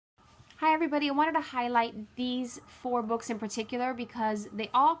Hi everybody, I wanted to highlight these 4 books in particular because they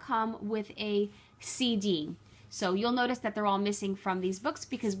all come with a CD. So you'll notice that they're all missing from these books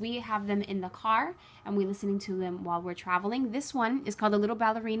because we have them in the car and we're listening to them while we're traveling. This one is called The Little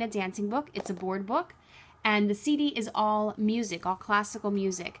Ballerina Dancing Book. It's a board book and the CD is all music, all classical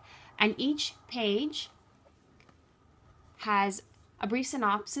music. And each page has a brief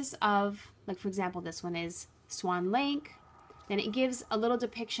synopsis of, like for example, this one is Swan Lake. Then it gives a little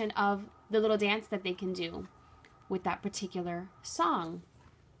depiction of the little dance that they can do with that particular song.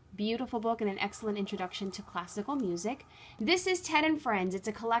 Beautiful book and an excellent introduction to classical music. This is Ted and Friends. It's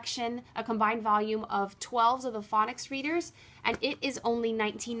a collection, a combined volume of 12s of the phonics readers, and it is only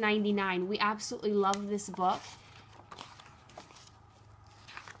 $19.99. We absolutely love this book.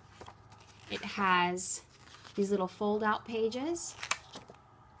 It has these little fold-out pages,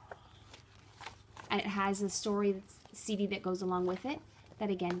 and it has the story CD that goes along with it that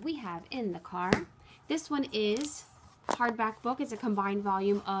again we have in the car. This one is hardback book. It's a combined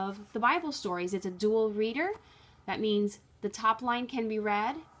volume of the Bible stories. It's a dual reader. That means the top line can be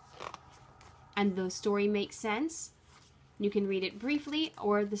read and the story makes sense. You can read it briefly,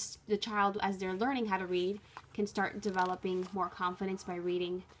 or the child, as they're learning how to read, can start developing more confidence by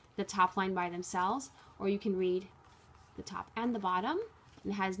reading the top line by themselves, or you can read the top and the bottom.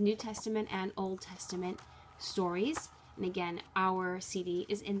 It has New Testament and Old Testament stories. And again, our CD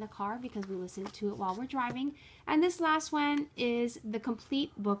is in the car because we listen to it while we're driving. And this last one is the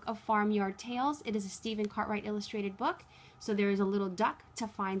complete book of Farmyard Tales. It is a Stephen Cartwright illustrated book. So there is a little duck to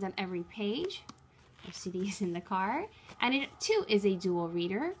find on every page. Our CD is in the car. And it too is a dual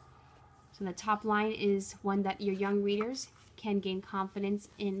reader. So the top line is one that your young readers can gain confidence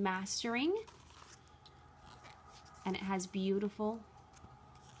in mastering. And it has beautiful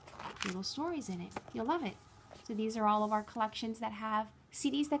little stories in it. You'll love it. So these are all of our collections that have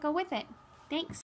CDs that go with it. Thanks.